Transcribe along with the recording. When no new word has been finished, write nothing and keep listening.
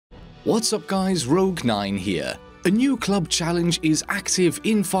What's up guys, Rogue9 here. A new club challenge is active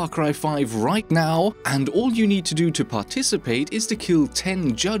in Far Cry 5 right now, and all you need to do to participate is to kill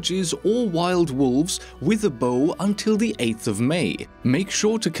 10 judges or wild wolves with a bow until the 8th of May. Make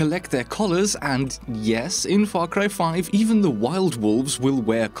sure to collect their collars, and yes, in Far Cry 5 even the wild wolves will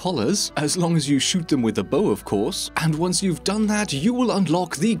wear collars, as long as you shoot them with a bow of course, and once you've done that you will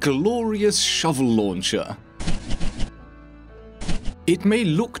unlock the glorious shovel launcher. It may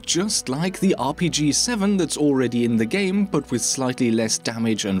look just like the RPG-7 that's already in the game, but with slightly less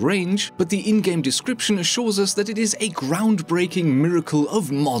damage and range, but the in-game description assures us that it is a groundbreaking miracle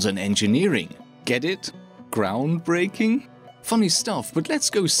of modern engineering. Get it? Groundbreaking? Funny stuff, but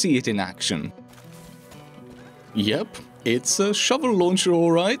let's go see it in action. Yep, it's a shovel launcher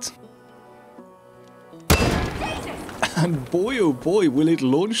alright. And boy oh boy will it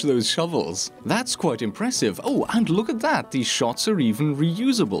launch those shovels. That's quite impressive. Oh, and look at that, these shots are even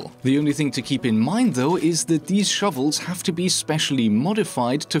reusable. The only thing to keep in mind though is that these shovels have to be specially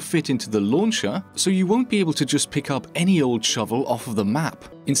modified to fit into the launcher, so you won't be able to just pick up any old shovel off of the map.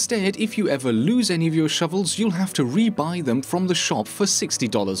 Instead, if you ever lose any of your shovels, you'll have to rebuy them from the shop for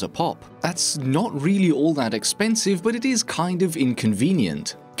 $60 a pop. That's not really all that expensive, but it is kind of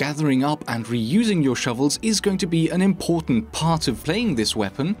inconvenient. Gathering up and reusing your shovels is going to be an important part of playing this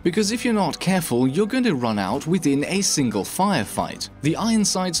weapon, because if you're not careful, you're going to run out within a single firefight. The iron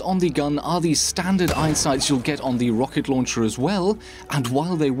sights on the gun are the standard iron sights you'll get on the rocket launcher as well, and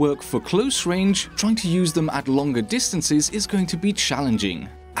while they work for close range, trying to use them at longer distances is going to be challenging.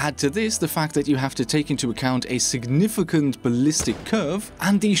 Add to this the fact that you have to take into account a significant ballistic curve,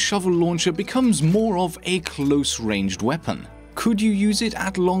 and the shovel launcher becomes more of a close-ranged weapon. Could you use it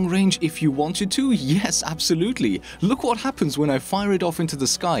at long range if you wanted to? Yes, absolutely. Look what happens when I fire it off into the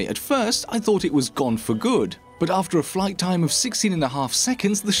sky. At first, I thought it was gone for good. But after a flight time of 16.5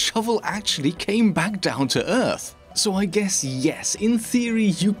 seconds, the shovel actually came back down to Earth. So I guess yes, in theory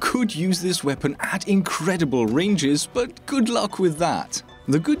you could use this weapon at incredible ranges, but good luck with that.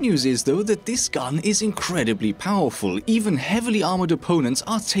 The good news is though that this gun is incredibly powerful. Even heavily armored opponents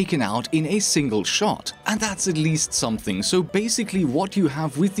are taken out in a single shot, and that's at least something. So basically what you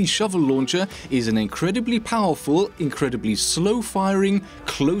have with the shovel launcher is an incredibly powerful, incredibly slow firing,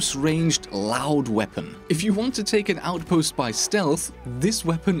 close ranged, loud weapon. If you want to take an outpost by stealth, this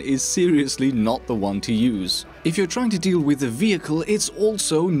weapon is seriously not the one to use. If you're trying to deal with a vehicle, it's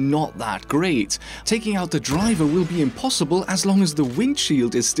also not that great. Taking out the driver will be impossible as long as the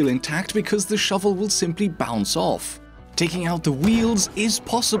windshield is still intact, because the shovel will simply bounce off. Taking out the wheels is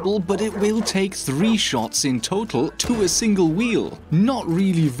possible, but it will take 3 shots in total to a single wheel. Not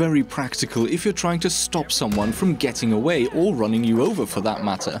really very practical if you're trying to stop someone from getting away or running you over for that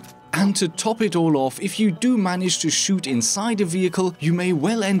matter. And to top it all off, if you do manage to shoot inside a vehicle, you may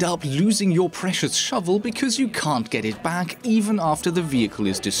well end up losing your precious shovel because you can't get it back even after the vehicle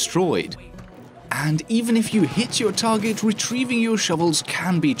is destroyed. And even if you hit your target, retrieving your shovels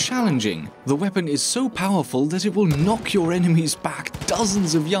can be challenging. The weapon is so powerful that it will knock your enemies back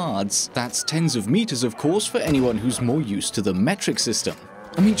dozens of yards. That's tens of meters of course for anyone who's more used to the metric system.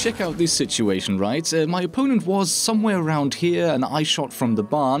 I mean, check out this situation, right? My opponent was somewhere around here and I shot from the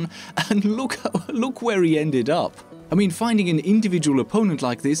barn, and look where he ended up. I mean, finding an individual opponent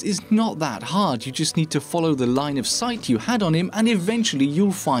like this is not that hard. You just need to follow the line of sight you had on him and eventually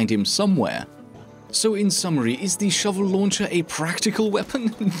you'll find him somewhere. So in summary, is the shovel launcher a practical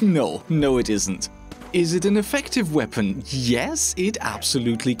weapon? No it isn't. Is it an effective weapon? Yes, it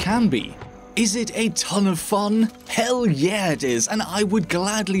absolutely can be. Is it a ton of fun? Hell yeah it is, and I would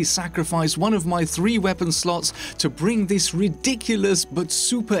gladly sacrifice one of my 3 weapon slots to bring this ridiculous but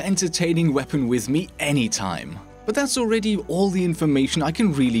super entertaining weapon with me anytime. But that's already all the information I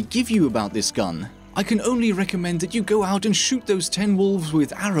can really give you about this gun. I can only recommend that you go out and shoot those 10 wolves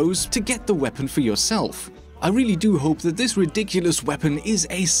with arrows to get the weapon for yourself. I really do hope that this ridiculous weapon is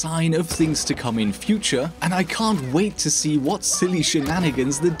a sign of things to come in future, and I can't wait to see what silly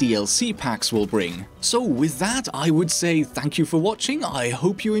shenanigans the DLC packs will bring. So with that, I would say thank you for watching, I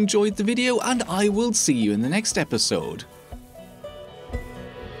hope you enjoyed the video, and I will see you in the next episode.